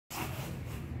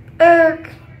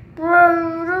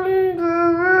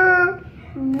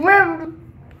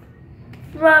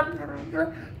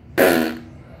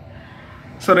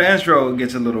So the intro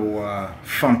gets a little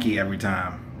funky every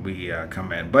time we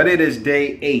come in. But it is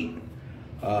day 8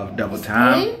 of Double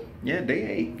Time. Yeah, day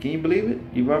 8. Can you believe it?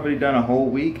 You've already done a whole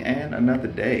week and another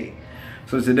day.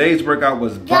 So today's workout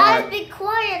was Guys, be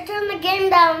quiet. Turn the game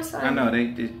down, son. I know,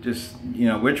 they just, you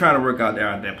know, we're trying to work out. They're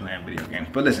out there playing video games.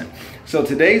 But listen, so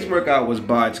today's workout was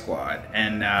Bod Squad.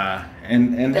 And how,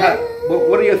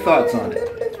 what are your thoughts on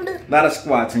it? A lot of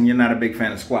squats, and you're not a big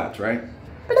fan of squats, right?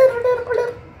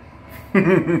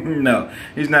 No,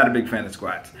 he's not a big fan of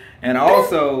squats. And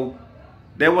also,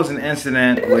 there was an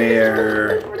incident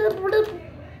where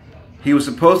he was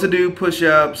supposed to do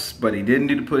push-ups, but he didn't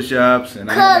do the push-ups.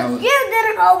 Because you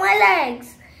didn't hold my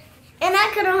legs. And I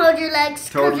couldn't hold your legs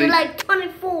because you're like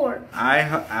 24.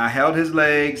 I held his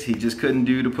legs. He just couldn't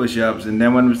do the push-ups. And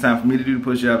then when it was time for me to do the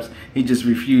push-ups, he just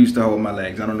refused to hold my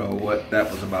legs. I don't know what that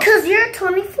was about. Because you're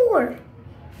 24.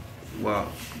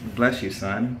 Well, bless you,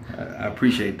 son. I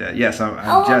appreciate that. Yes,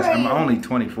 I'm only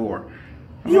 24.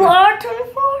 You are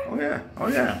 24? Oh yeah. Oh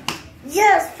yeah.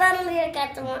 Yes, finally I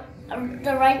got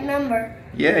the right number.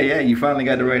 Yeah, you finally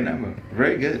got the right number.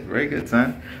 Very good,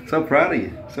 son. So proud of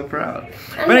you. So proud.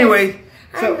 I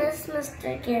miss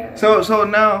Mr. Garrett.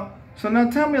 So now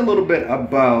tell me a little bit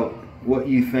about what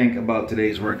you think about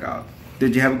today's workout.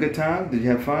 Did you have a good time? Did you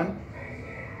have fun?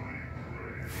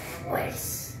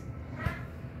 Yes.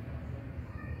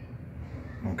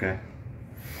 Okay.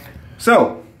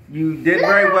 So you did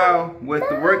very well with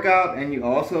the workout, and you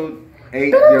also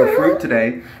ate your fruit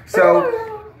today.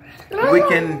 So we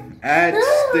can add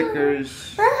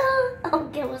stickers.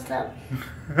 Okay, what's up?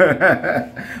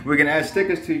 We can add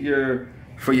stickers to your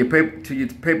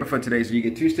paper for today. So you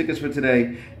get 2 stickers for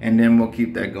today, and then we'll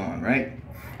keep that going, right?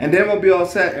 And then we'll be all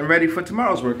set and ready for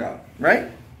tomorrow's workout, right?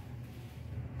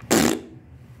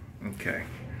 Okay.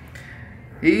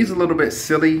 He's a little bit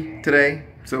silly today,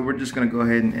 so we're just gonna go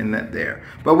ahead and end that there.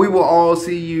 But we will all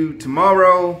see you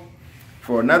tomorrow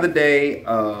for another day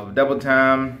of Double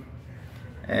Time.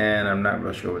 And I'm not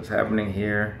real sure what's happening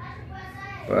here,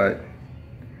 but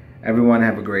everyone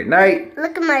have a great night.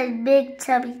 Look at my big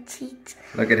chubby cheeks.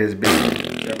 Look at his big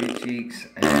chubby cheeks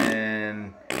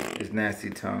and his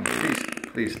nasty tongue.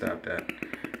 Please stop that.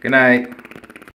 Good night.